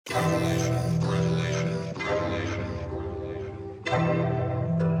Just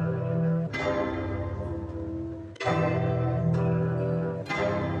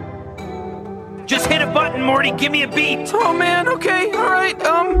hit a button, Morty. Give me a beat. Oh man, okay, alright,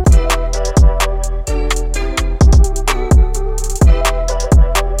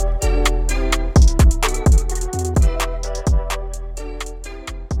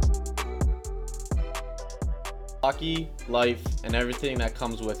 Hockey, life, and everything that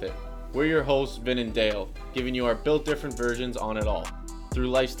comes with it. We're your hosts, Vin and Dale, giving you our built different versions on it all, through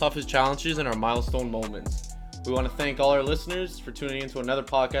life's toughest challenges and our milestone moments. We want to thank all our listeners for tuning into another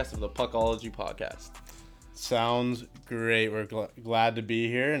podcast of the Puckology Podcast. Sounds great. We're glad to be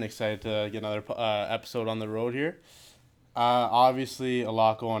here and excited to get another episode on the road here. Obviously, a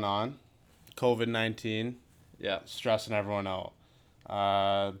lot going on. COVID-19, Yeah. stressing everyone out.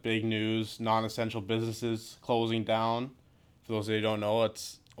 Big news, non-essential businesses closing down. For those of you who don't know,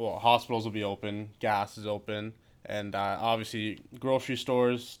 hospitals will be open, gas is open, and obviously grocery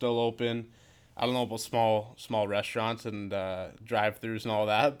stores still open. I don't know about small restaurants and drive-thrus and all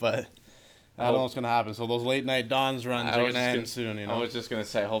that, but I don't know what's going to happen. So those late-night Don's runs are going to end soon, you know? I was just going to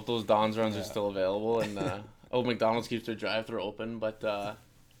say, I hope those Don's runs are still available, and McDonald's keeps their drive-thru open. But,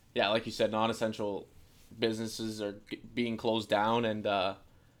 yeah, like you said, non-essential businesses are being closed down, and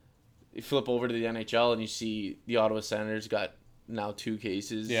you flip over to the NHL, and you see the Ottawa Senators got now 2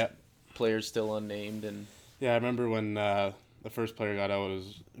 cases. Yeah. Players still unnamed, and Yeah, I remember when the first player got out, it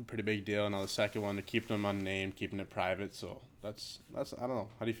was a pretty big deal, and now the second one, to keep them unnamed, keeping it private. So that's I don't know.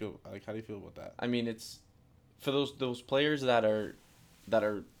 How do you feel? How do you feel about that? I mean, it's for those players that are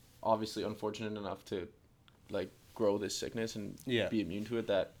obviously unfortunate enough to grow this sickness and be immune to it.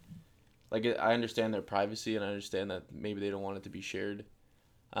 That I understand their privacy, and I understand that maybe they don't want it to be shared.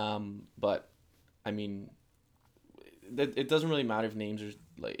 But I mean, it doesn't really matter if names are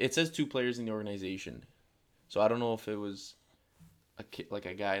it says 2 players in the organization, so I don't know if it was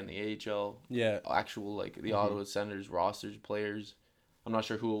a guy in the AHL, actual the Ottawa Senators rosters players. I'm not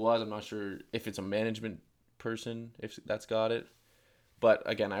sure who it was. I'm not sure if it's a management person, if that's got it. But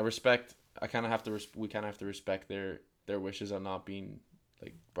again, we kind of have to respect their wishes on not being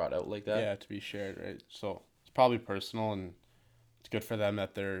brought out like that. Yeah, to be shared, right? So it's probably personal, and it's good for them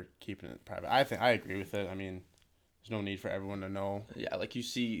that they're keeping it private. I agree with it. I mean, there's no need for everyone to know. Yeah, you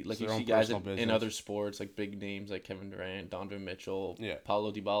see guys in other sports, big names like Kevin Durant, Donovan Mitchell,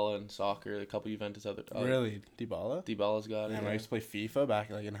 Paulo Dybala in soccer, a couple Juventus other. Really, Dybala? Dybala's got it. I used to play FIFA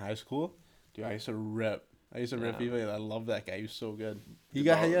back in high school. Dude, I used to rip FIFA. I love that guy. He was so good. He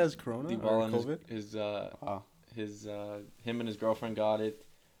has corona or COVID. Him and his girlfriend got it.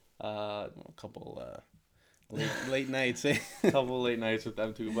 A couple late nights. Couple late nights with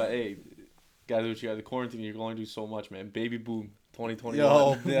them too. But hey, guys, what you got? The quarantine, you're going to do so much, man. Baby boom, 2021.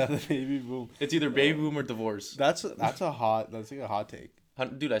 Yo, yeah, the baby boom. It's either baby boom or divorce. That's a hot take.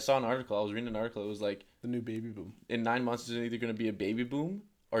 Dude, I saw an article. I was reading an article. It was the new baby boom. In 9 months, it's either going to be a baby boom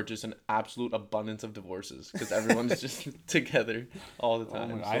or just an absolute abundance of divorces because everyone's just together all the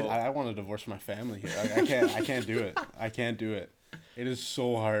time. Oh my God, I want a divorce from my family here. I can't do it. I can't do it. It is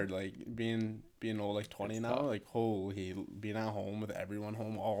so hard. Being old, 20 it's now. Tough. Holy, being at home with everyone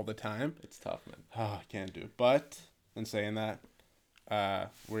home all the time. It's tough, man. I can't do it. But in saying that,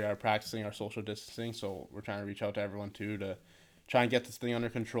 we are practicing our social distancing, so we're trying to reach out to everyone too to try and get this thing under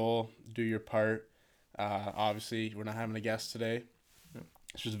control. Do your part. Obviously, we're not having a guest today.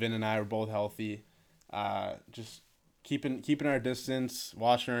 It's just Vin and I. We're both healthy. Just keeping our distance,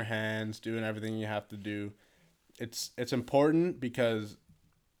 washing our hands, doing everything you have to do. It's important because,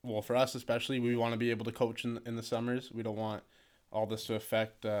 well, for us especially, we want to be able to coach in the summers. We don't want all this to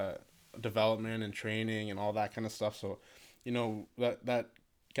affect development and training and all that kind of stuff. So, that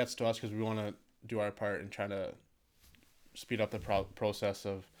gets to us because we want to do our part and try to speed up the process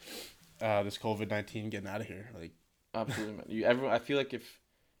of this COVID-19 getting out of here. Absolutely, man. I feel like if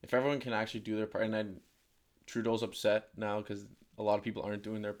everyone can actually do their part, and then Trudeau's upset now because a lot of people aren't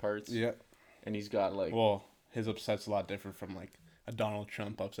doing their parts. Yeah. And he's got his upset's a lot different from a Donald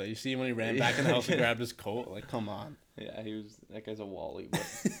Trump upset. You see when he ran back in the house and grabbed his coat? Come on. Yeah, that guy's a Wally. But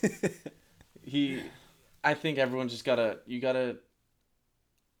I think everyone just you gotta,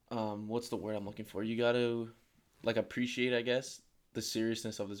 what's the word I'm looking for? You gotta, appreciate, I guess, the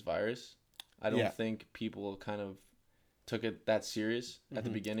seriousness of this virus. I don't think people kind of took it that serious at the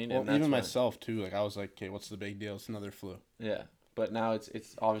beginning. Well, and that's even myself too. I was like, okay, what's the big deal? It's another flu. Yeah, but now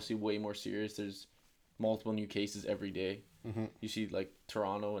it's obviously way more serious. There's multiple new cases every day. Mm-hmm. You see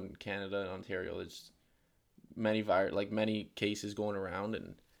Toronto and Canada and Ontario. There's many cases going around,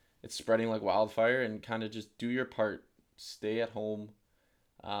 and it's spreading like wildfire. And kind of just do your part. Stay at home.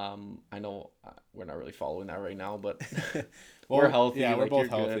 I know we're not really following that right now, but well, we're healthy. Yeah, we're like, both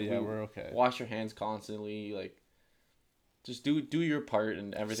healthy. Good. Yeah, we're okay. Wash your hands constantly. Like, just do your part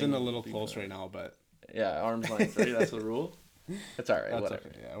and everything. Sitting a little close right now, but yeah, arm's length, right? That's the rule. That's all right. That's whatever.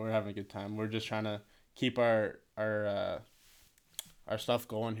 Okay. Yeah, we're having a good time. We're just trying to keep our stuff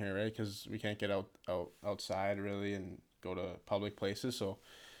going here, right? Because we can't get outside really and go to public places. So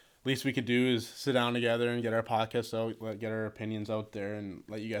least we could do is sit down together and get our podcasts out, get our opinions out there, and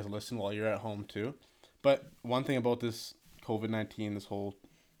let you guys listen while you're at home too. But one thing about this COVID-19, this whole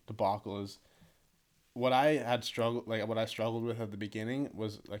debacle, is what I struggled with at the beginning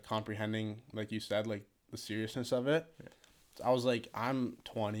was like comprehending, like you said, like the seriousness of it. Yeah. So I was like, I'm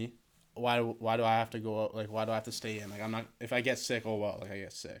 20. Why do I have to go out? Like, why do I have to stay in? Like, I'm not. If I get sick, oh well. Like, I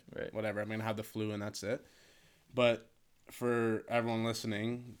get sick. Right. Whatever. I'm gonna have the flu and that's it. But for everyone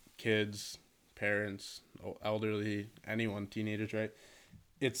listening, kids, parents, elderly, anyone, teenagers, right?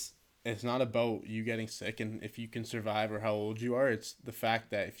 It's not about you getting sick and if you can survive or how old you are. It's the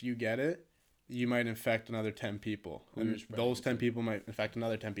fact that if you get it, you might infect another 10 people. And those 10 people might infect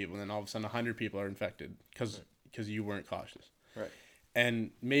another 10 people. And then all of a sudden 100 people are infected because you weren't cautious. Right.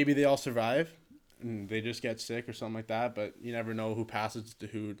 And maybe they all survive and they just get sick or something like that. But you never know who passes to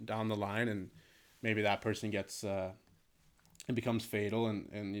who down the line. And maybe that person gets... it becomes fatal,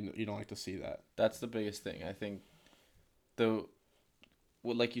 and you don't like to see that. That's the biggest thing. I think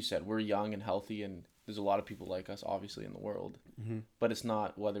like you said, we're young and healthy, and there's a lot of people like us, obviously, in the world. Mm-hmm. But it's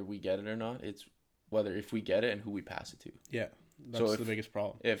not whether we get it or not. It's whether if we get it and who we pass it to. Yeah, that's the biggest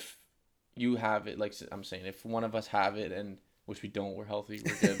problem. If you have it, like I'm saying, if one of us have it, and which we don't, we're healthy,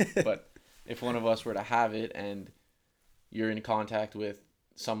 we're good. But if one of us were to have it and you're in contact with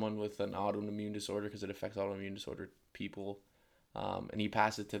someone with an autoimmune disorder, because it affects autoimmune disorder people, and you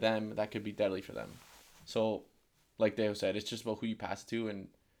pass it to them, that could be deadly for them. So, like Deo said, it's just about who you pass it to, and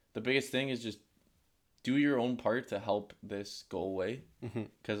the biggest thing is just do your own part to help this go away.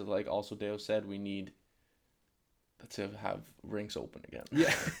 Because, like also Deo said, we need to have rinks open again.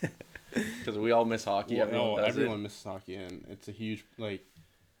 Yeah. Because we all miss hockey. Well, everyone misses hockey, and it's a huge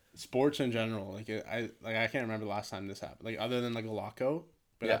sports in general. I can't remember the last time this happened. Like other than like a lockout,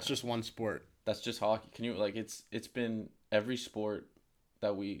 but that's just one sport. That's just hockey. Can you it's been every sport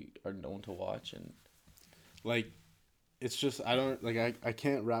that we are known to watch, and it's just I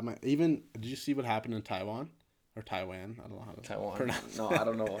can't wrap my even. Did you see what happened in Taiwan or Taiwan? I don't know how to pronounce. No, I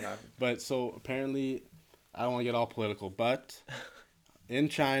don't know what happened. But so apparently, I don't want to get all political, but in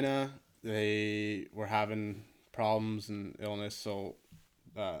China they were having problems and illness. So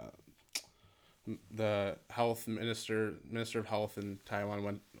the health minister of health in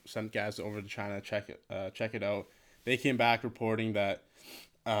Taiwan sent guys over to China to check it out. They came back reporting that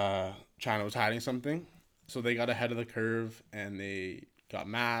China was hiding something. So they got ahead of the curve and they got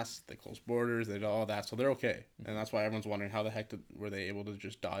masks, they closed borders, they did all that. So they're okay. And that's why everyone's wondering how the heck were they able to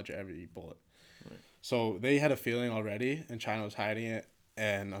just dodge every bullet. Right. So they had a feeling already and China was hiding it.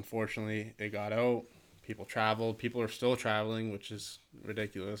 And unfortunately, it got out. People traveled. People are still traveling, which is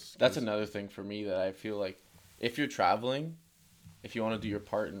ridiculous. That's another thing for me that I feel like if you're traveling, if you want to do your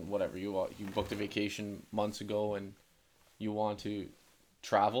part in whatever you booked a vacation months ago and you want to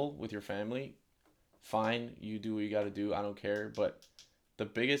travel with your family, fine, you do what you got to do. I don't care. But the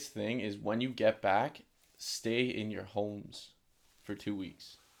biggest thing is when you get back, stay in your homes for 2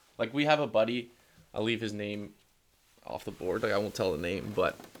 weeks. Like we have a buddy, I'll leave his name off the board. Like I won't tell the name,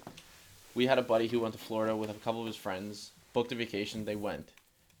 but we had a buddy who went to Florida with a couple of his friends, booked a vacation, they went.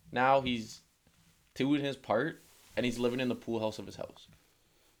 Now he's doing his part and he's living in the pool house of his house.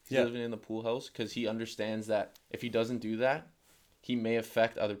 He's living in the pool house because he understands that if he doesn't do that, he may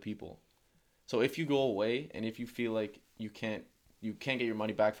affect other people. So if you go away and if you feel like you can't get your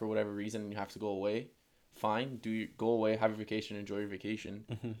money back for whatever reason and you have to go away, fine, go away, have your vacation, enjoy your vacation.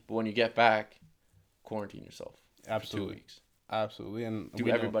 Mm-hmm. But when you get back, quarantine yourself. Absolutely. For 2 weeks. Absolutely. And do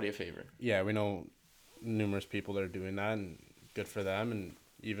everybody a favor. Yeah, we know numerous people that are doing that and good for them. And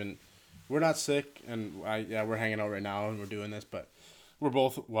even we're not sick and we're hanging out right now and we're doing this, but we're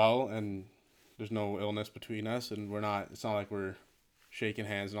both well and there's no illness between us and it's not like we're shaking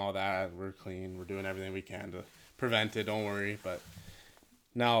hands and all that. We're clean. We're doing everything we can to prevent it. Don't worry. But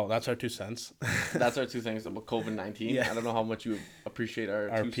now that's our 2 cents. That's our 2 things about COVID-19. Yeah. I don't know how much you appreciate our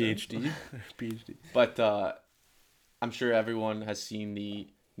PhD. PhD. But I'm sure everyone has seen the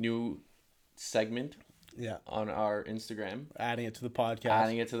new segment on our Instagram. Adding it to the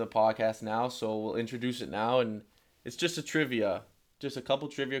podcast now. So we'll introduce it now. And it's just a couple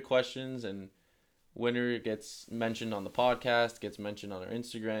trivia questions. And Winner gets mentioned on the podcast, gets mentioned on our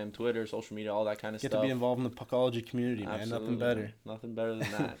Instagram, Twitter, social media, all that kind of stuff. Get to be involved in the Puckology community, man. Absolutely. Nothing better. Nothing better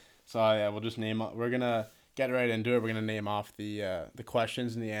than that. So yeah, we'll just name. We're gonna get right into it. We're gonna name off the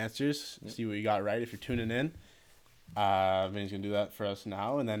questions and the answers. Yep. See what you got right if you're tuning in. Vinny's gonna do that for us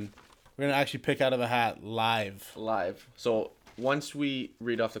now, and then we're gonna actually pick out of a hat live. So once we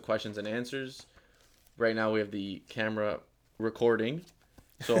read off the questions and answers, right now we have the camera recording.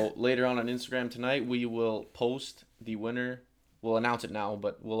 So later on Instagram tonight, we will post the winner. We'll announce it now,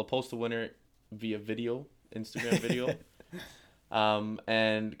 but we'll post the winner via video, Instagram video.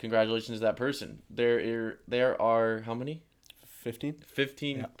 And congratulations to that person. There are how many? 15?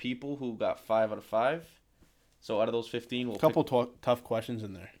 15 people who got 5 out of 5. So out of those 15, we'll tough questions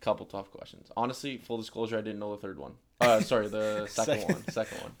in there. Couple tough questions. Honestly, full disclosure, I didn't know the third one. Sorry, the second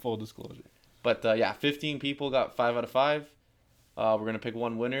one. Full disclosure. But yeah, 15 people got 5 out of 5. We're gonna pick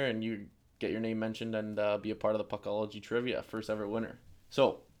one winner, and you get your name mentioned and be a part of the Puckology trivia, first ever winner.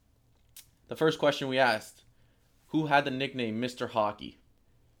 So, the first question we asked: who had the nickname Mr. Hockey?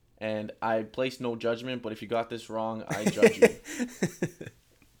 And I placed no judgment, but if you got this wrong, I judge you.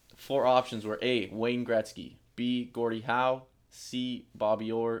 4 options were A. Wayne Gretzky, B. Gordie Howe, C.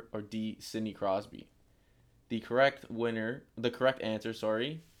 Bobby Orr, or D. Sidney Crosby. The correct answer,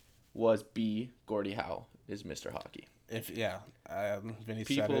 was B. Gordie Howe is Mr. Hockey. Vinny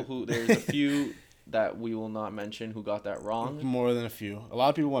People said it. who there's a few that we will not mention who got that wrong. More than a few. A lot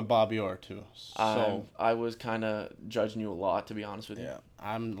of people went Bobby Orr too. So I was kind of judging you a lot, to be honest with you. Yeah,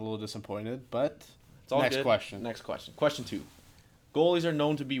 I'm a little disappointed, but it's all next good. question. Next question. Question 2. Goalies are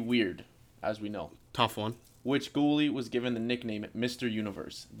known to be weird, as we know. Tough one. Which goalie was given the nickname Mr.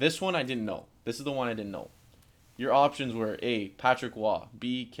 Universe? This one I didn't know. This is the one I didn't know. Your options were A. Patrick Waugh,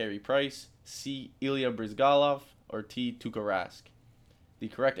 B. Carey Price, C. Ilya Bryzgalov, or T. Tuukka Rask. The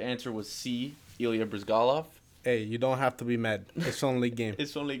correct answer was C. Ilya Bryzgalov. Hey, you don't have to be mad. It's only game.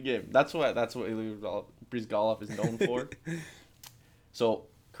 It's only a game. That's what Ilya Bryzgalov is known for. So,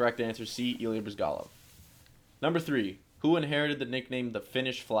 correct answer C. Ilya Bryzgalov. Number 3. Who inherited the nickname the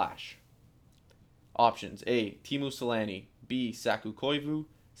Finnish Flash? Options: A. Teemu Selanne, B. Saku Koivu,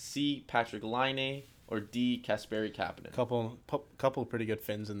 C. Patrick Laine, or D. Kasperi Kapanen. Couple pretty good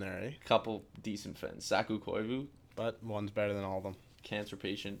Finns in there, eh? Couple decent Finns. Saku Koivu, but one's better than all of them. Cancer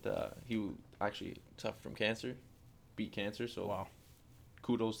patient. He actually suffered from cancer, beat cancer. So wow.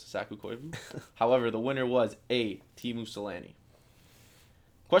 Kudos to Saku Koivu. However, the winner was A. Teemu Selanne.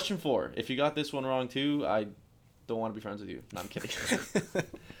 Question 4. If you got this one wrong too, I don't want to be friends with you. No, I'm kidding.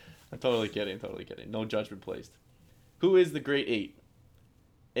 I'm totally kidding. No judgment placed. Who is the Great 8?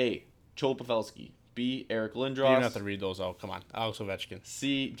 A. Joel Pavelski, B. Eric Lindros. You don't have to read those out. Come on. Alex Ovechkin.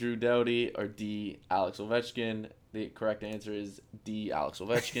 C. Drew Doughty, or D. Alex Ovechkin. The correct answer is D. Alex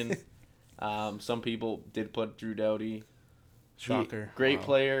Ovechkin. Some people did put Drew Doughty. Shocker. Great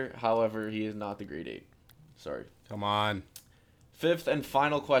player. However, he is not the Great 8. Sorry. Come on. 5th and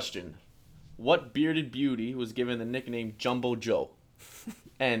final question. What bearded beauty was given the nickname Jumbo Joe?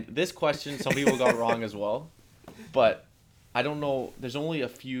 And this question, some people got wrong as well. But I don't know. There's only a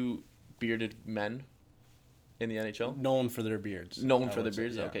few bearded men in the NHL. Known for their beards. Known for their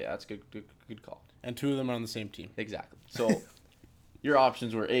beards? Yeah. Okay, that's good call. And 2 of them are on the same team. Exactly. So, your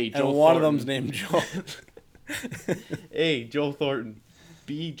options were A. Joe and one Thornton. of them's named Joe. A. Joe Thornton.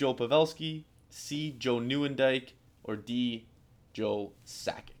 B. Joe Pavelski. C. Joe Nieuwendyk. Or D. Joe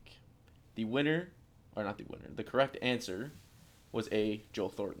Sakic. The correct answer was A. Joe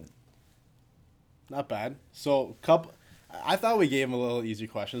Thornton. Not bad. So, I thought we gave him a little easy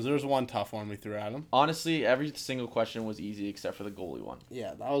questions. There was one tough one we threw at him. Honestly, every single question was easy except for the goalie one. Yeah,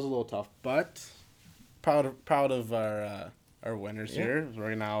 that was a little tough, but proud of our winners here.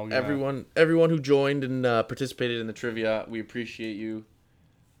 We're now everyone who joined and participated in the trivia, we appreciate you.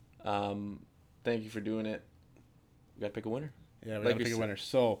 Thank you for doing it. We gotta pick a winner. Yeah, we gotta pick a winner.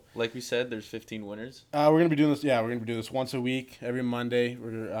 So, like we said, there's 15 winners. We're gonna be doing this. Yeah, we're gonna be doing this once a week, every Monday.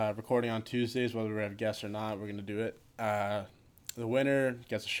 We're recording on Tuesdays, whether we have guests or not. We're gonna do it. The winner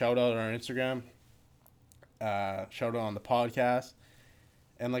gets a shout out on our Instagram. Shout out on the podcast,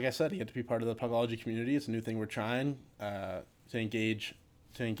 and like I said, you get to be part of the Puckology community. It's a new thing we're trying to engage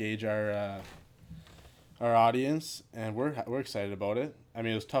our audience, and we're excited about it. I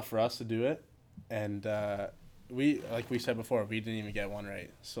mean, it was tough for us to do it, and we, like we said before, we didn't even get one right.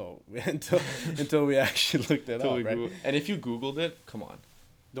 So until we actually looked it up, right? And if you Googled it, come on.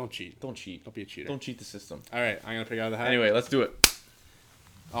 Don't cheat. Don't cheat. Don't be a cheater. Don't cheat the system. All right, I'm going to pick out the hat. Anyway, let's do it.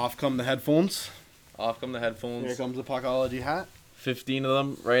 Off come the headphones. Here comes the Puckology hat. 15 of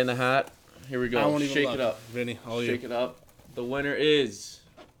them right in the hat. Here we go. Shake it up. Vinny, Shake it up. The winner is...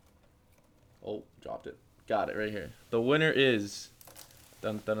 Oh, dropped it. Got it right here. The winner is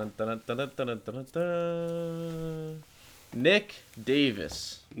dun, dun, dun, dun, dun, dun, dun, dun, dun. Nick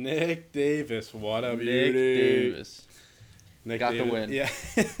Davis. Nick Davis, what a beauty. Nick Davis. Nick Got Davis. the win. Yeah.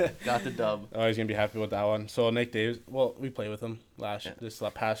 Got the dub. Oh, he's gonna be happy with that one. So Nick Davis, well, we played with him this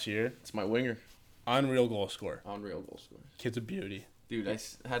past year. It's my winger. Unreal goal scorer. Unreal goal scorer. Kid's a beauty. Dude, I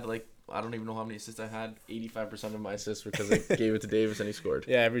had I don't even know how many assists I had. 85% of my assists were because I gave it to Davis and he scored.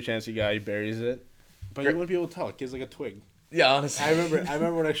 Yeah, every chance he got, he buries it. But you wouldn't be able to tell. Kid's like a twig. Yeah, honestly. I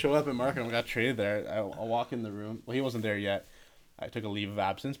remember when I showed up at Markham, I got traded there. I walk in the room. Well, he wasn't there yet. I took a leave of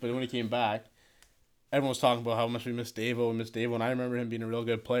absence, but when he came back, everyone was talking about how much we missed Davo, and I remember him being a real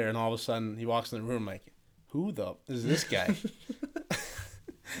good player, and all of a sudden, he walks in the room like, who the is this guy?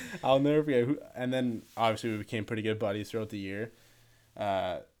 I'll never forget. And then, obviously, we became pretty good buddies throughout the year.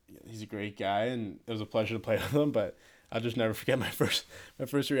 He's a great guy, and it was a pleasure to play with him, but I'll just never forget my first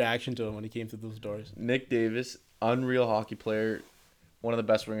reaction to him when he came through those doors. Nick Davis, unreal hockey player, one of the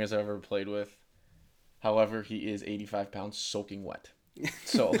best wingers I've ever played with. However, he is 85 pounds soaking wet.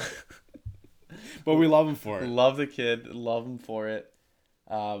 So, but we love him for it. Love the kid. Love him for it.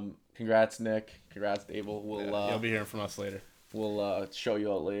 Congrats, Nick. Congrats, Abel. You'll be hearing from us later. We'll show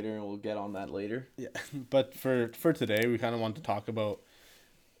you out later, and we'll get on that later. Yeah, but for today, we kind of want to talk about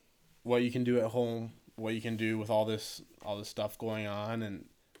what you can do at home, what you can do with all this stuff going on, and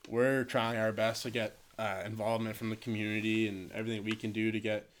we're trying our best to get involvement from the community and everything we can do to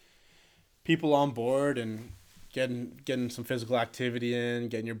get people on board and getting some physical activity in,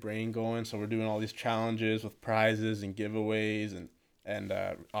 getting your brain going. So we're doing all these challenges with prizes and giveaways and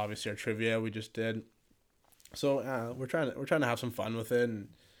obviously our trivia we just did. So we're trying to have some fun with it, and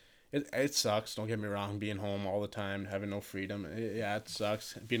it sucks. Don't get me wrong, being home all the time, having no freedom. It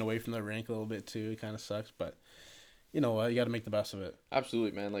sucks. Being away from the rink a little bit too, it kind of sucks. But you know what, you got to make the best of it.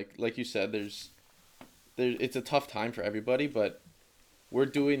 Absolutely, man. Like you said, there's it's a tough time for everybody, but we're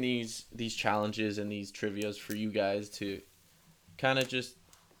doing these challenges and these trivias for you guys to kind of just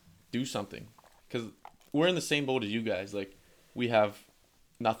do something, because we're in the same boat as you guys. Like, we have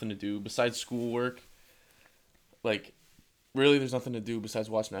nothing to do besides schoolwork. Like, really, there's nothing to do besides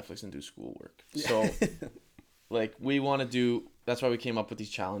watch Netflix and do schoolwork. So, like, we want to do. That's why we came up with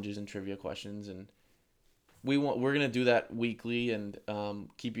these challenges and trivia questions, and we're gonna do that weekly and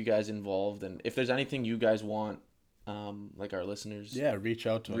keep you guys involved. And if there's anything you guys want, like our listeners, reach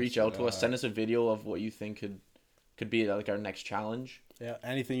out to us. Send us a video of what you think could be like our next challenge. Yeah,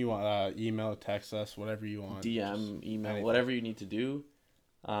 anything you want. Email, text us, whatever you want. DM, email, anything. Whatever you need to do.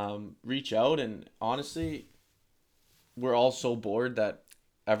 Reach out, and honestly, we're all so bored that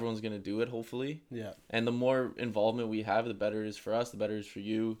everyone's gonna do it. Hopefully, yeah. And the more involvement we have, the better it is for us. The better it is for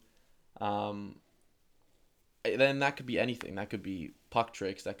you. Then that could be anything. That could be puck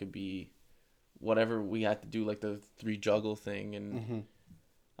tricks. That could be whatever we had to do, like the 3 juggle thing, and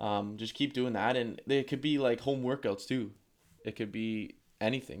just keep doing that. And it could be like home workouts too. It could be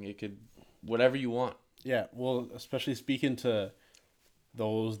anything. It could whatever you want. Yeah, well, especially speaking to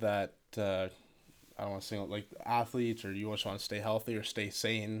those that I don't want to say like athletes, or you just want to stay healthy or stay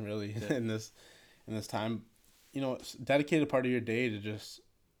sane, really, in this time. You know, dedicate a part of your day to just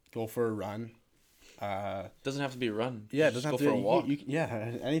go for a run. Doesn't have to be a run. Yeah, it doesn't have to go for a walk.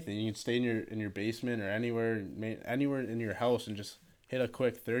 Anything. You can stay in your basement or anywhere in your house and just hit a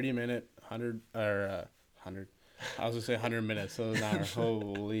quick 30-minute 100. I was gonna say 100 minutes. So an hour.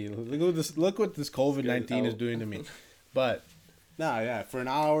 Holy, look what this COVID-19 is doing to me. But for an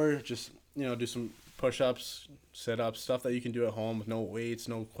hour, just do some push-ups, sit-ups, stuff that you can do at home with no weights,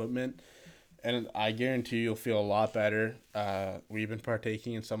 no equipment, and I guarantee you'll feel a lot better. We've been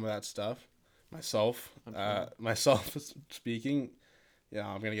partaking in some of that stuff. Myself speaking,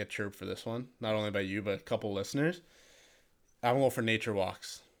 I'm gonna get chirped for this one, not only by you but a couple listeners. I'm going for nature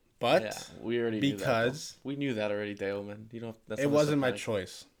walks, but we already because we knew that already, Dale, man. It wasn't my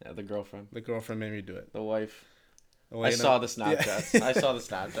choice. Yeah, the girlfriend made me do it. The wife. Elena. I saw the Snapchats. Yeah. I saw the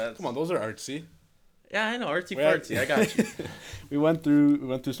Snapchats. Come on, those are artsy. Yeah, I know, artsy fartsy. I got you. We went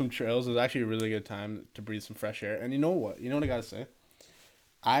through some trails. It was actually a really good time to breathe some fresh air. And you know what I gotta say?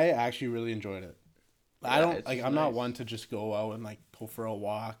 I actually really enjoyed it. I'm not one to just go out and like go for a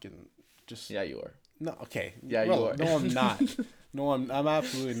walk and just. Yeah, you are. No, okay. Yeah, you are. No, I'm not. No, I'm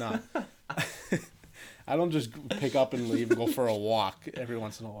absolutely not. I don't just pick up and leave and go for a walk every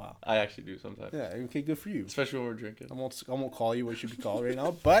once in a while. I actually do sometimes. Yeah, okay, good for you. Especially when we're drinking. I won't call you what should be called right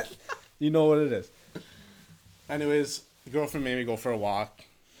now, but you know what it is. Anyways, the girlfriend made me go for a walk.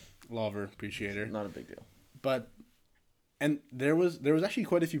 Love her, appreciate her. Not a big deal. And there was actually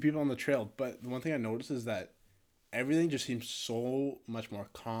quite a few people on the trail, but the one thing I noticed is that everything just seemed so much more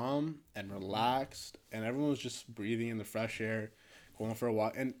calm and relaxed, and everyone was just breathing in the fresh air, going for a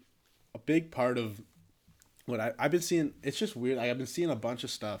walk. And a big part of what I've been seeing, it's just weird. Like, I've been seeing a bunch of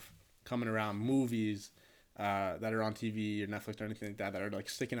stuff coming around, movies that are on TV or Netflix or anything like that are like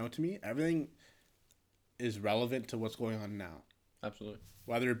sticking out to me. Everything is relevant to what's going on now. Absolutely.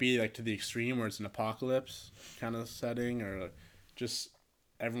 Whether it be like to the extreme where it's an apocalypse kind of setting, or just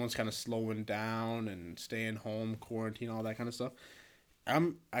everyone's kind of slowing down and staying home, quarantine, all that kind of stuff.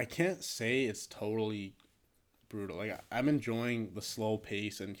 I can't say it's totally brutal. Like, I'm enjoying the slow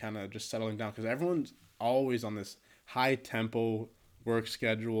pace and kind of just settling down, because everyone's always on this high tempo work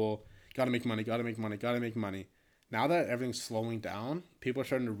schedule. Gotta make money. Now that everything's slowing down, people are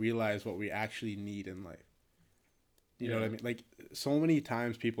starting to realize what we actually need in life. You know what I mean? Like, so many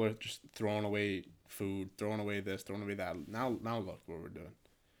times people are just throwing away food, throwing away this, throwing away that. Now look what we're doing.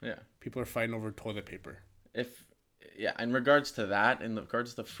 Yeah. People are fighting over toilet paper. In regards to that, in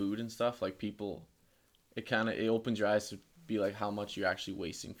regards to food and stuff, like, people, it opens your eyes to be like how much you're actually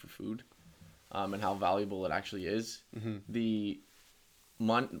wasting for food, and how valuable it actually is. Mm-hmm. The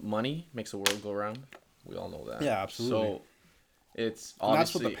money makes the world go around. We all know that. Yeah, absolutely. So it's obviously,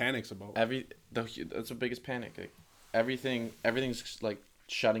 that's what the panic's about. That's the biggest panic. Like, everything's like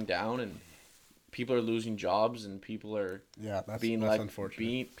shutting down, and people are losing jobs, and people are that's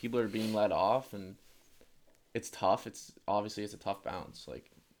unfortunate. People are being let off, and it's tough. It's obviously a tough balance. Like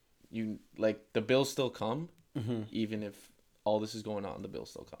the bills still come, even if all this is going on. The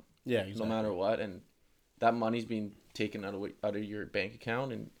bills still come. Yeah, exactly. No matter what, and that money's being taken out of your bank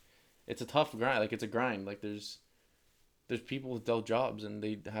account, and it's a tough grind. Like, it's a grind. Like, there's people without jobs, and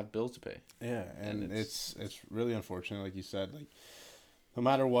they have bills to pay. Yeah, and it's really unfortunate, like you said. Like, no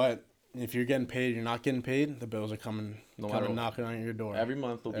matter what, if you're getting paid, you're not getting paid, the bills are coming knocking on your door. Every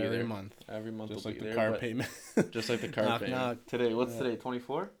month will be there. Every month just will be there. Just like the car payment. Just like the car payment. Knock. Today, what's today?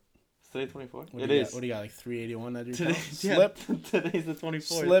 24? Is today 24? It is. What do you got? Like 381 that you're today? Slip. Today's the 24th.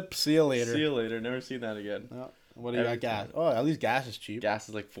 Slip. See you later. See you later. Never seen that again. No. What do you got? Gas. Oh, at least gas is cheap. Gas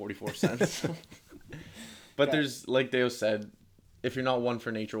is like 44 cents. But there's, like Deo said, if you're not one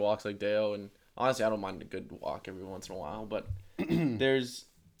for nature walks like Deo, and honestly, I don't mind a good walk every once in a while, but there's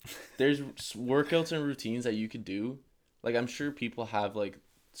workouts and routines that you could do. Like, I'm sure people have, like,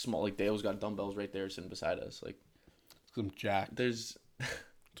 small, like, Deo's got dumbbells right there sitting beside us. Like, I'm jacked. That's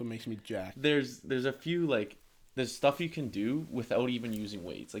what makes me jacked. There's a few, like, there's stuff you can do without even using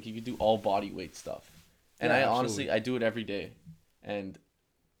weights. Like, you could do all body weight stuff. And honestly, I do it every day. And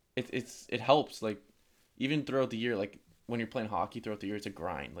it helps. Like, even throughout the year, like, when you're playing hockey throughout the year, it's a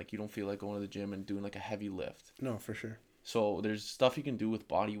grind. Like, you don't feel like going to the gym and doing, like, a heavy lift. No, for sure. So there's stuff you can do with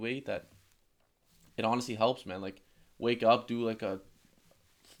body weight that it honestly helps, man. Like, wake up, do, like, a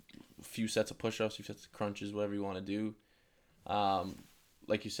few sets of push-ups, few sets of crunches, whatever you want to do.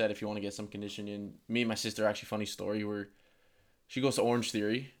 Like you said, if you want to get some conditioning. Me and my sister, actually, funny story, where she goes to Orange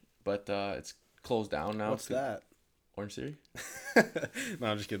Theory, but it's closed down now. What's that? Orange Theory? No,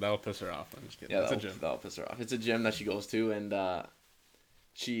 I'm just kidding. That'll piss her off. I'm just kidding. Yeah, that'll piss her off. It's a gym that she goes to, and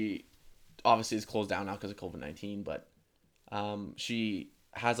she obviously is closed down now because of COVID-19, but she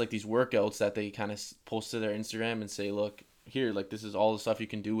has, like, these workouts that they kind of post to their Instagram and say, look, here, like, this is all the stuff you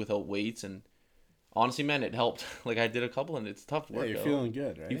can do without weights. And honestly, man, it helped. Like, I did a couple, and it's a tough workout. Yeah, you're feeling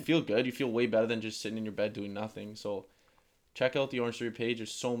good, right? You feel good. You feel way better than just sitting in your bed doing nothing. So check out the Orange Theory page.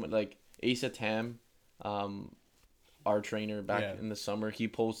 There's so much, like, Asa Tam, our trainer back in the summer, he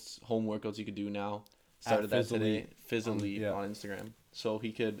posts home workouts you could do now. Started that today. Fizzily on Instagram. So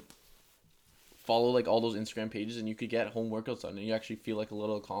he could follow, like, all those Instagram pages, and you could get home workouts done, and you actually feel, like, a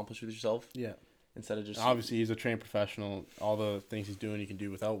little accomplished with yourself. Yeah. Instead of just... Obviously, he's a trained professional. All the things he's doing, you can do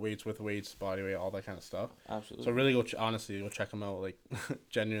without weights, with weights, body weight, all that kind of stuff. Absolutely. So really, go check him out. Like,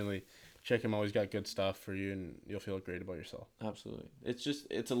 genuinely, check him out. He's got good stuff for you, and you'll feel great about yourself. Absolutely.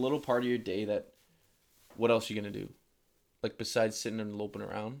 It's a little part of your day that, what else are you going to do? Like, besides sitting and loping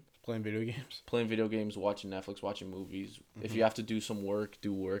around? Playing video games. Playing video games, watching Netflix, watching movies. Mm-hmm. If you have to do some work,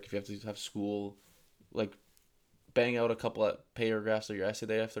 do work. If you have to have school, like, bang out a couple of paragraphs of your essay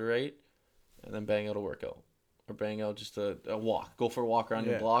they have to write, and then bang out a workout. Or bang out just a walk. Go for a walk around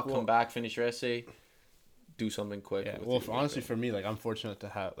your block, come back, finish your essay, do something quick. Yeah, well, honestly, for me, like, I'm fortunate to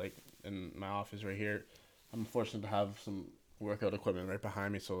have, like, in my office right here, I'm fortunate to have some workout equipment right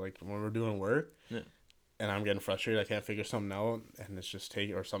behind me. So, like, when we're doing work, and I'm getting frustrated, I can't figure something out, and it's just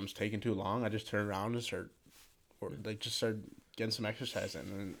something's taking too long, I just turn around and start getting some exercise in.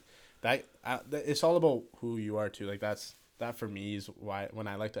 And that it's all about who you are too. Like, that for me is why when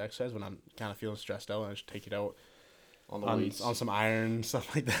I like to exercise, when I'm kind of feeling stressed out, I just take it out on the weights. On some iron,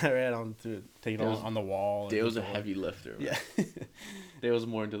 stuff like that, right? Take it on the wall. Dale was a heavy lifter, man. Yeah. Dale was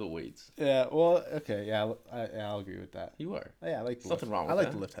more into the weights. Yeah, well, okay, yeah, I'll agree with that. You are. Yeah, I like There's nothing wrong with that. I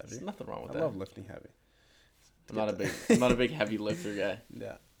like to lift heavy. There's nothing wrong with that. I love lifting heavy. I'm not a big heavy lifter guy.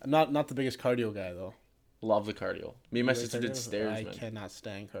 Yeah. I'm not the biggest cardio guy, though. Love the cardio. Me and my sister did stairs, man. I cannot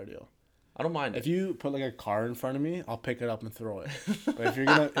stand cardio. I don't mind if you put like a car in front of me, I'll pick it up and throw it. But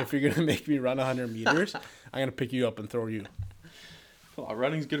if you're gonna make me run 100 meters, I'm gonna pick you up and throw you. Oh,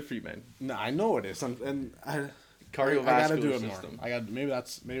 running's good for you, man. No, I know it is, cardiovascular I gotta do it system. More. Maybe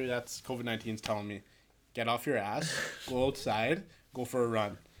that's COVID-19's telling me, get off your ass, go outside, go for a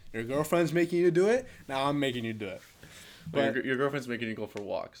run. Your girlfriend's making you do it. Now I'm making you do it. But your girlfriend's making you go for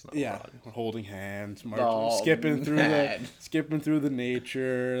walks. Yeah, holding hands, skipping through the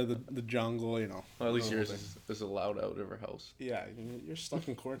nature, the jungle. You know. Well, at least yours is allowed out of her house. Yeah, you're stuck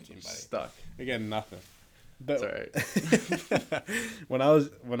in quarantine, buddy. Stuck. Again, nothing. But it's all right.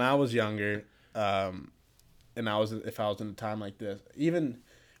 when I was younger, and if I was in a time like this, even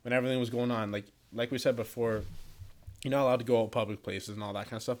when everything was going on, like we said before, you're not allowed to go out public places and all that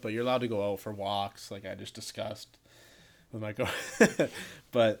kind of stuff, but you're allowed to go out for walks, like I just discussed with my girl.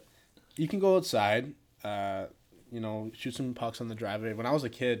 But you can go outside, shoot some pucks on the driveway. When I was a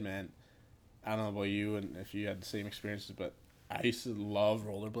kid, man, I don't know about you and if you had the same experiences, but I used to love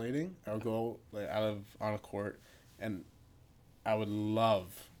rollerblading. I would go on a court, and I would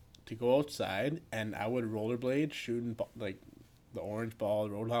love to go outside, and I would rollerblade, shooting the orange ball,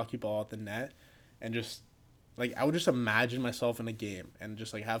 the road hockey ball at the net, and just I would just imagine myself in a game and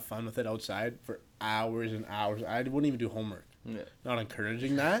just have fun with it outside for hours and hours. I wouldn't even do homework. Yeah. Not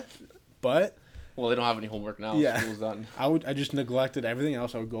encouraging that, but well, they don't have any homework now. Yeah, school's done. I just neglected everything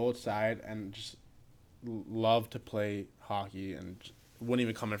else. I would go outside and just love to play hockey and wouldn't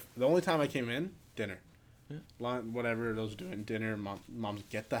even come in. The only time I came in, dinner. Yeah. Whatever those doing, dinner. Mom's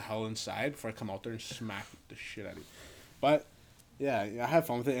get the hell inside before I come out there and smack the shit out of you. But yeah, I have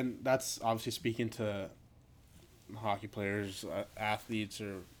fun with it, and that's obviously speaking to hockey players, athletes,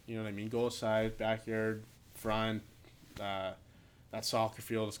 or you know what I mean. Go outside, backyard, front, that soccer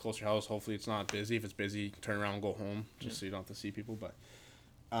field is close to your house. Hopefully it's not busy. If it's busy, turn around and go home just so you don't have to see people. But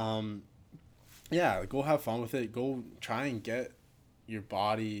yeah, go have fun with it. Go try and get your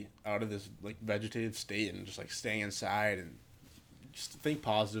body out of this vegetative state and just staying inside and just think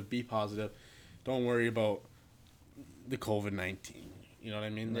positive, be positive. Don't worry about the COVID-19. You know what I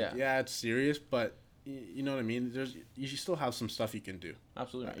mean? Yeah, it's serious, but you know what I mean? You still have some stuff you can do.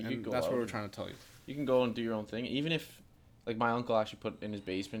 Absolutely. And that's what we're trying to tell you. You can go and do your own thing. Even if, my uncle actually put in his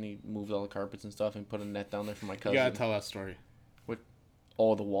basement, he moved all the carpets and stuff and put a net down there for my cousin. You gotta tell that story. What?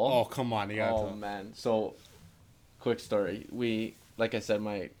 Oh, the wall? Oh, come on. You gotta tell. Oh, man. So, quick story. Like I said,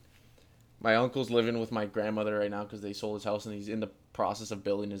 my uncle's living with my grandmother right now because they sold his house and he's in the process of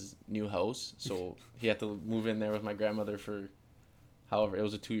building his new house. So, he had to move in there with my grandmother for... However, it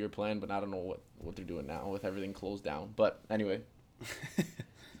was a 2-year plan, but I don't know what they're doing now with everything closed down. But anyway,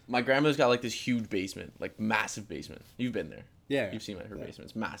 my grandmother's got this huge basement, massive basement. You've been there. Yeah. You've seen her basement.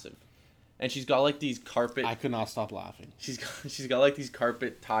 It's massive. And she's got these carpet... I could not stop laughing. She's got these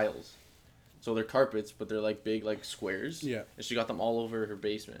carpet tiles. So they're carpets, but they're big squares. Yeah. And she got them all over her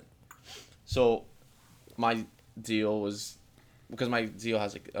basement. So my deal was... Because my deal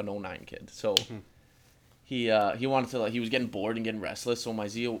has an 09 kid. So... Mm-hmm. He wanted to he was getting bored and getting restless, so my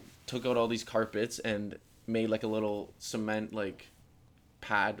Zio took out all these carpets and made a little cement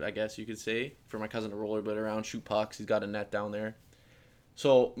pad, I guess you could say, for my cousin to rollerblade around, shoot pucks. He's got a net down there.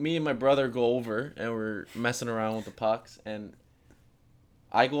 So me and my brother go over and we're messing around with the pucks, and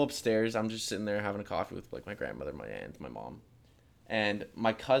I go upstairs. I'm just sitting there having a coffee with my grandmother, my aunt, my mom, and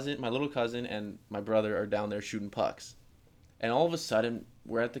my little cousin, and my brother are down there shooting pucks. And all of a sudden,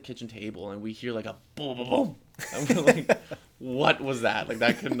 we're at the kitchen table, and we hear a boom, boom, boom. And we're what was that?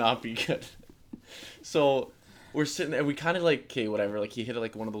 That could not be good. So we're sitting there, and we kind of okay, whatever. He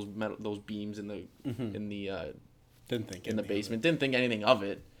hit one of those beams in the basement. Didn't think anything of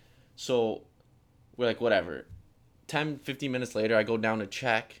it. So we're whatever. 10, 15 minutes later, I go down to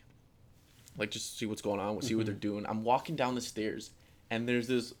check, just to see what's going on, see what they're doing. I'm walking down the stairs, and there's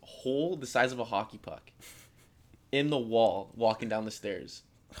this hole the size of a hockey puck in the wall walking down the stairs.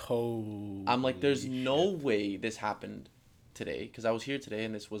 Oh, I'm there's no way this happened today because I was here today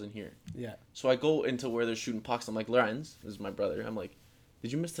and this wasn't here. Yeah. So I go into where they're shooting pucks. I'm Lorenz, this is my brother. I'm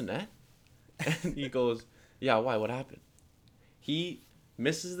did you miss the net? And he goes, yeah, why? What happened? He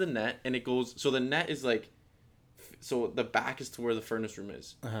misses the net and it goes, so the net is so the back is to where the furnace room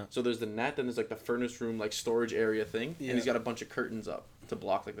is. Uh-huh. So there's the net, then there's the furnace room storage area thing. Yeah. And he's got a bunch of curtains up to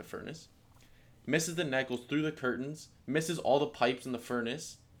block the furnace. misses the net, goes through the curtains, misses all the pipes in the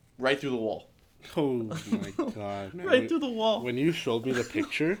furnace, right through the wall. Oh my god! Right through the wall. When you showed me the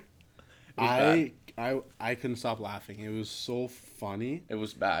picture, I couldn't stop laughing. It was so funny. It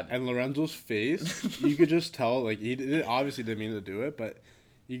was bad. And Lorenzo's face, you could just tell. Like obviously didn't mean to do it, but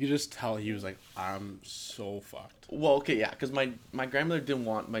you could just tell he was like, "I'm so fucked." Well, okay, yeah, because my grandmother didn't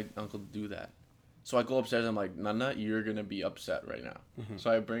want my uncle to do that. So I go upstairs and I'm like, Nana, you're going to be upset right now. Mm-hmm. So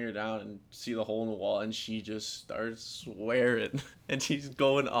I bring her down and see the hole in the wall, and she just starts swearing. And she's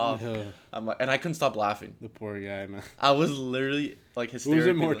going off. Yeah. I'm like, and I couldn't stop laughing. The poor guy, man. I was literally like hysterical. Who's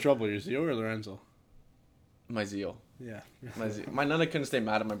in more trouble, your Zio or Lorenzo? My Zio. Yeah. My Nana couldn't stay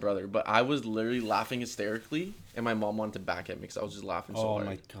mad at my brother, but I was literally laughing hysterically, and my mom wanted to back at me because I was just laughing so hard. Oh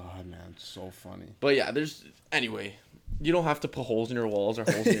my god, man. So funny. But yeah, anyway... You don't have to put holes in your walls or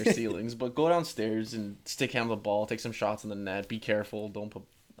holes in your ceilings, but go downstairs and stick handle the ball, take some shots in the net. Be careful. Don't put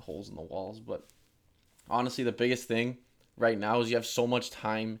holes in the walls. But honestly, the biggest thing right now is you have so much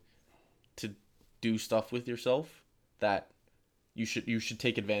time to do stuff with yourself that you should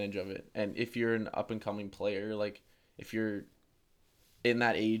take advantage of it. And if you're an up-and-coming player, like if you're in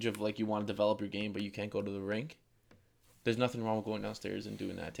that age of like you want to develop your game but you can't go to the rink, there's nothing wrong with going downstairs and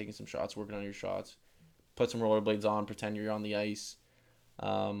doing that, taking some shots, working on your shots. Put some rollerblades on, pretend you're on the ice.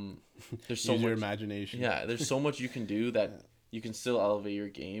 There's so Use much your imagination. Yeah, there's so much you can do that you can still elevate your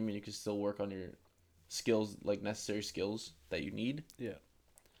game, and you can still work on your skills, like necessary skills that you need. Yeah.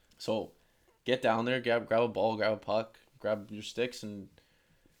 So, get down there, grab a ball, grab a puck, grab your sticks, and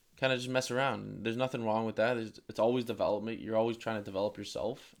kind of just mess around. There's nothing wrong with that. It's always development. You're always trying to develop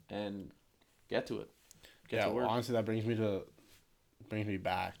yourself and get to it. Well, honestly, that brings me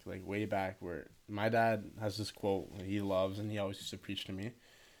back, like way back, where my dad has this quote he loves and he always used to preach to me.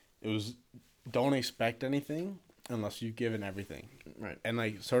 It was, don't expect anything unless you've given everything. Right. And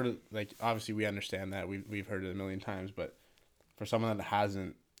like sort of like obviously we understand that, we've heard it a million times, but for someone that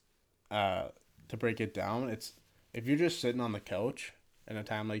hasn't, to break it down, it's if you're just sitting on the couch in a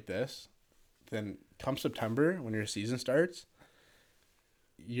time like this, then come September when your season starts,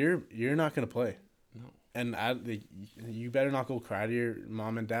 you're not gonna play. No. And you better not go cry to your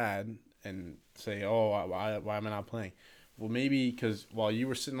mom and dad and say, "Oh, why am I not playing?" Well, maybe because while you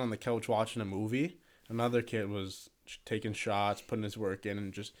were sitting on the couch watching a movie, another kid was taking shots, putting his work in,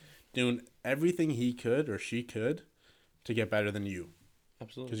 and just doing everything he could or she could to get better than you.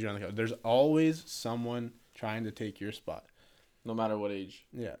 Absolutely. Because you're on the couch. There's always someone trying to take your spot. No matter what age.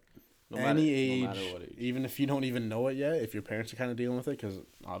 Yeah. No age, matter what age. Even if you don't even know it yet, if your parents are kind of dealing with it, because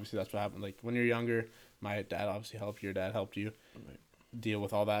obviously that's what happened. Like when you're younger, my dad obviously helped. Your dad helped you deal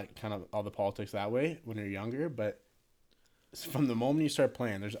with all that all the politics that way when you're younger. But from the moment you start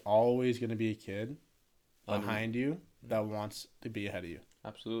playing, there's always going to be a kid behind you that wants to be ahead of you.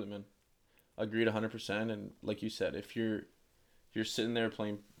 Absolutely, man. Agreed 100%. And like you said, if you're sitting there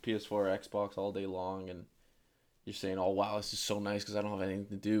playing PS4 or Xbox all day long and you're saying, "Oh wow, this is so nice because I don't have anything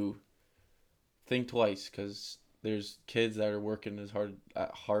to do," think twice, because there's kids that are working as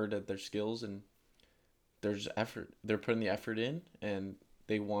hard at their skills, and there's effort. They're putting the effort in, and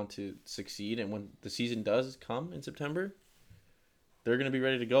they want to succeed. And when the season does come in September, they're going to be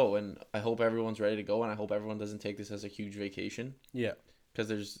ready to go. And I hope everyone's ready to go, and I hope everyone doesn't take this as a huge vacation. Yeah. Because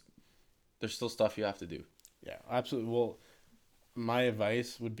there's still stuff you have to do. Yeah, absolutely. Well, my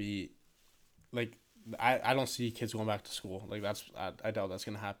advice would be, like, I don't see kids going back to school. Like, I doubt that's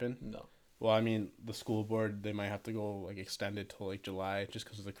going to happen. No. Well, I mean, the school board, they might have to go, like, extend it till, like, July just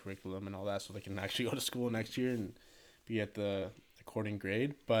because of the curriculum and all that, so they can actually go to school next year and be at the according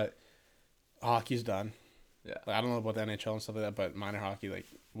grade. But hockey's done. Yeah. Like, I don't know about the NHL and stuff like that, but minor hockey, like,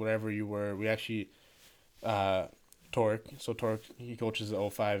 whatever you were, we actually, Torque, he coaches the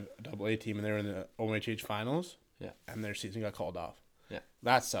 05 AA team, and they were in the OHH finals. Yeah. And their season got called off. Yeah.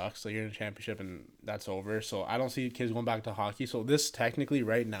 That sucks. So you're in a championship and that's over. So I don't see kids going back to hockey. So this technically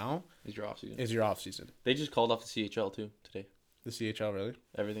right now is your off season. They just called off the CHL too today. The CHL, really?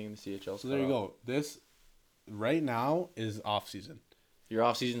 Everything in the CHL. So there you go. This right now is off season. Your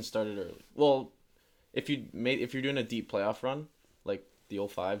off season started early. Well, if you're doing a deep playoff run like the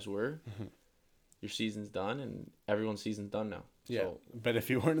 05s were, your season's done and everyone's season's done now. Yeah. So, but if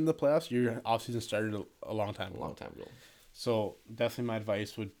you weren't in the playoffs, your off season started a long time ago. A long time ago. So definitely my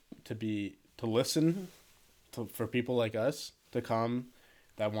advice would be to listen for people like us to come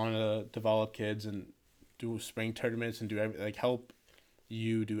that want to develop kids and do spring tournaments and help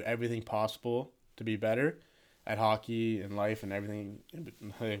you do everything possible to be better at hockey and life and everything.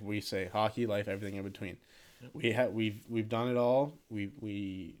 Like we say, hockey, life, everything in between. Yep. We've done it all.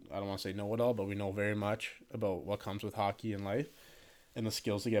 We I don't want to say know it all, but we know very much about what comes with hockey and life and the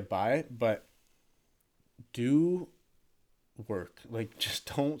skills to get by. But do work. Like,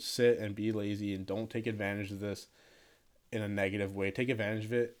 just don't sit and be lazy, and don't take advantage of this in a negative way. Take advantage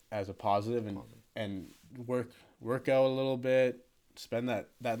of it as a positive, and work out a little bit. Spend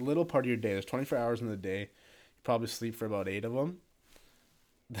that little part of your day. There's 24 hours in the day. You probably sleep for about 8 of them.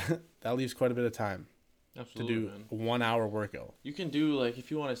 That leaves quite a bit of time. Absolutely, to do man. a 1 hour workout. You can do, like,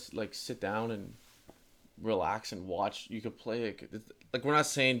 if you want to, like, sit down and relax and watch, you could play, like, we're not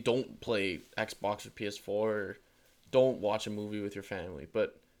saying don't play Xbox or PS4 or don't watch a movie with your family,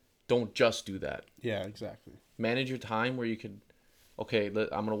 but don't just do that. Yeah, exactly. Manage your time where you could, okay, I'm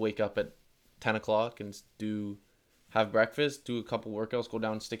going to wake up at 10 o'clock and have breakfast, do a couple workouts, go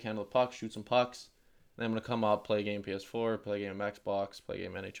down, stick handle the puck, shoot some pucks. Then I'm going to come up, play a game PS4, play a game Xbox, play a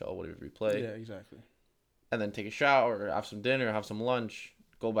game NHL, whatever you play. Yeah, exactly. And then take a shower, have some dinner, have some lunch,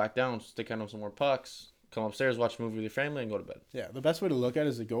 go back down, stick handle some more pucks, come upstairs, watch a movie with your family, and go to bed. Yeah, the best way to look at it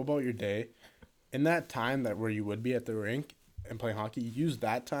is to go about your day. In that time where you would be at the rink and playing hockey, use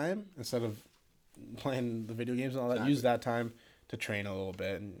that time instead of playing the video games and all that. Exactly. Use that time to train a little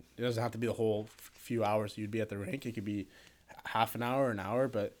bit. And it doesn't have to be the whole few hours you'd be at the rink. It could be half an hour,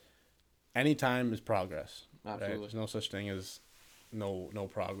 but any time is progress. Absolutely. Right? There's no such thing as no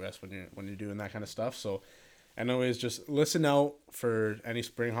progress when you're doing that kind of stuff. So, anyways, just listen out for any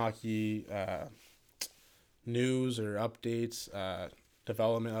spring hockey news or updates,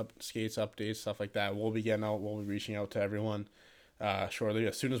 development skates updates, stuff like that. We'll be getting out. We'll be reaching out to everyone shortly.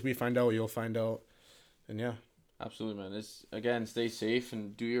 As soon as we find out, you'll find out. And yeah, absolutely, man. Again, stay safe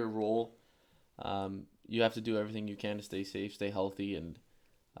and do your role. You have to do everything you can to stay safe, stay healthy, and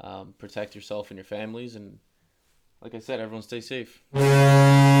protect yourself and your families. And like I said, everyone stay safe.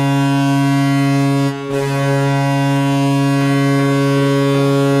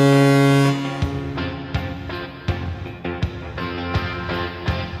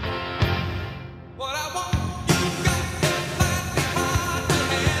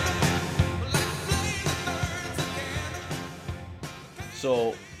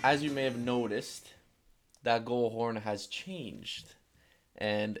 So, as you may have noticed, that goal horn has changed.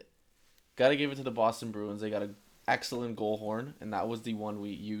 And got to give it to the Boston Bruins. They got an excellent goal horn, and that was the one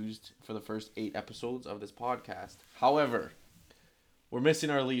we used for the first 8 episodes of this podcast. However, we're missing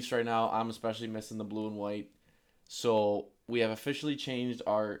our Leafs right now. I'm especially missing the blue and white. So, we have officially changed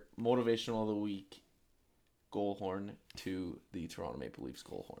our Motivational of the Week goal horn to the Toronto Maple Leafs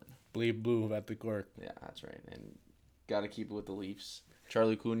goal horn. Bleed blue at the cork. Yeah, that's right. And got to keep it with the Leafs.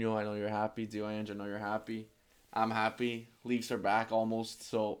 Charlie Cunha, I know you're happy. Dio Ange, I know you're happy. I'm happy. Leafs are back almost,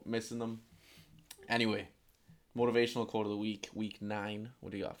 so missing them. Anyway, motivational quote of the week, week 9.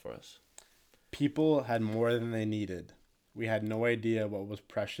 What do you got for us? People had more than they needed. We had no idea what was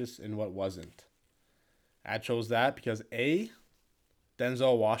precious and what wasn't. I chose that because A,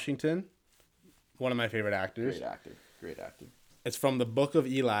 Denzel Washington, one of my favorite actors. Great actor. It's from the Book of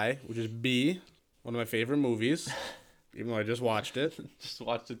Eli, which is B, one of my favorite movies. Even though I just watched it. Just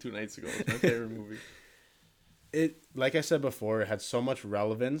watched it 2 nights ago. It's my favorite movie. It, like I said before, it had so much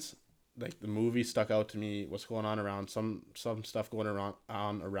relevance. Like, the movie stuck out to me. What's going on around some stuff going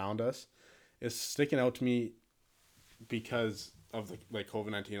around us is sticking out to me because of like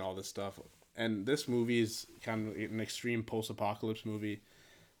COVID-19 and all this stuff. And this movie is kind of an extreme post-apocalypse movie.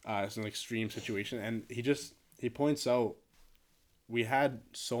 It's an extreme situation, and he points out we had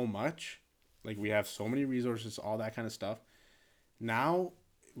so much. Like, we have so many resources, all that kind of stuff. Now,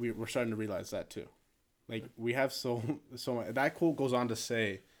 we're starting to realize that, too. Like, we have so much. That quote goes on to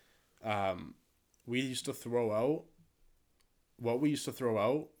say, we used to throw out, what we used to throw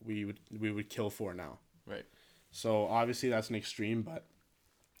out, we would kill for now. Right. So, obviously, that's an extreme, but,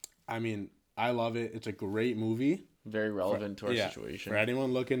 I mean, I love it. It's a great movie. Very relevant to our situation. For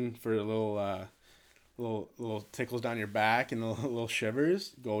anyone looking for a little tickles down your back and little shivers,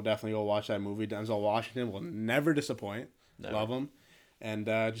 definitely go watch that movie. Denzel Washington will never disappoint. Never. Love him. And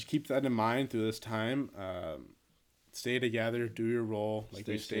just keep that in mind through this time. Stay together, do your role, like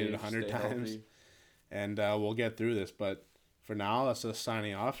we stated 100 times. Healthy. And we'll get through this. But for now, that's us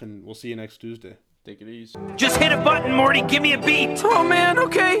signing off, and we'll see you next Tuesday. Take it easy. Just hit a button, Morty. Give me a beat. Oh, man.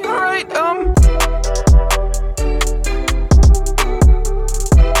 Okay. All right.